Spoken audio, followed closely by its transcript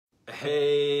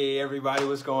Hey everybody,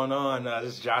 what's going on?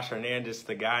 This is Josh Hernandez,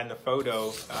 the guy in the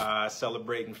photo,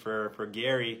 celebrating for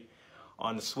Gary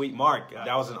on the sweet mark.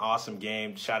 That was an awesome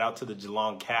game. Shout out to the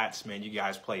Geelong Cats, man. You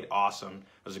guys played awesome.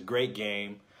 It was a great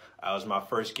game. It was my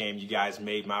first game. You guys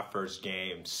made my first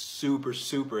game.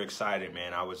 Super excited,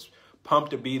 man. I was pumped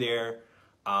to be there.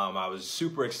 I was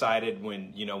super excited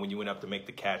when you went up to make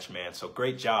the catch, man. So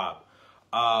great job.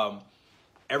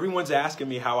 Everyone's asking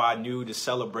me how I knew to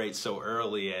celebrate so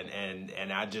early,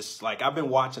 and I just, like, I've been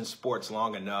watching sports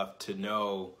long enough to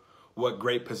know what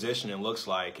great positioning looks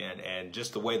like, and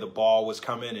just the way the ball was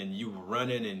coming and you were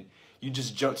running and you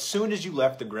just jumped. Soon as you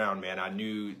left the ground, man, I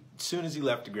knew, soon as he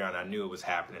left the ground, I knew it was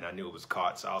happening. I knew it was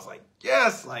caught. So I was like,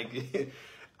 yes, like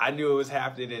I knew it was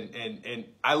happening. And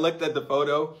I looked at the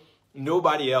photo.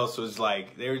 Nobody else was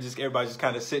like, they were just, everybody just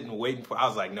kind of sitting waiting for, I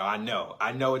was like, no, I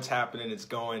know it's happening. It's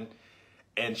going.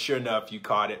 And sure enough, you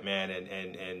caught it, man,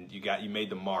 and you made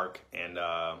the mark, and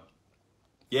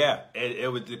yeah,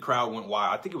 it was, the crowd went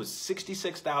wild. I think it was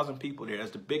 66,000 people there.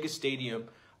 That's the biggest stadium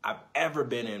I've ever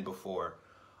been in before,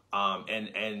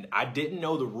 and I didn't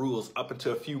know the rules up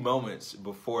until a few moments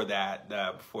before that,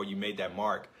 before you made that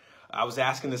mark. I was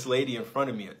asking this lady in front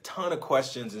of me a ton of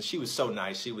questions, and she was so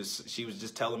nice. She was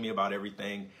just telling me about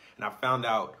everything, and I found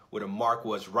out what a mark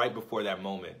was right before that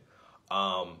moment.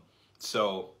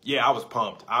 So yeah, I was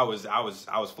pumped. I was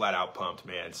flat out pumped,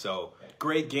 man. So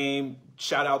great game.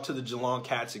 Shout out to the Geelong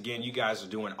Cats again. You guys are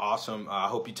doing awesome. I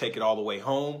hope you take it all the way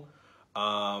home.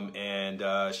 And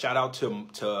shout out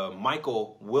to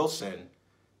Michael Wilson,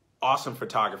 awesome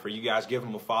photographer. You guys give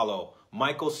him a follow.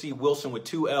 Michael C. Wilson with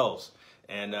 2 L's.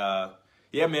 And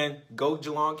yeah, man, go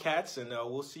Geelong Cats, and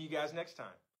we'll see you guys next time.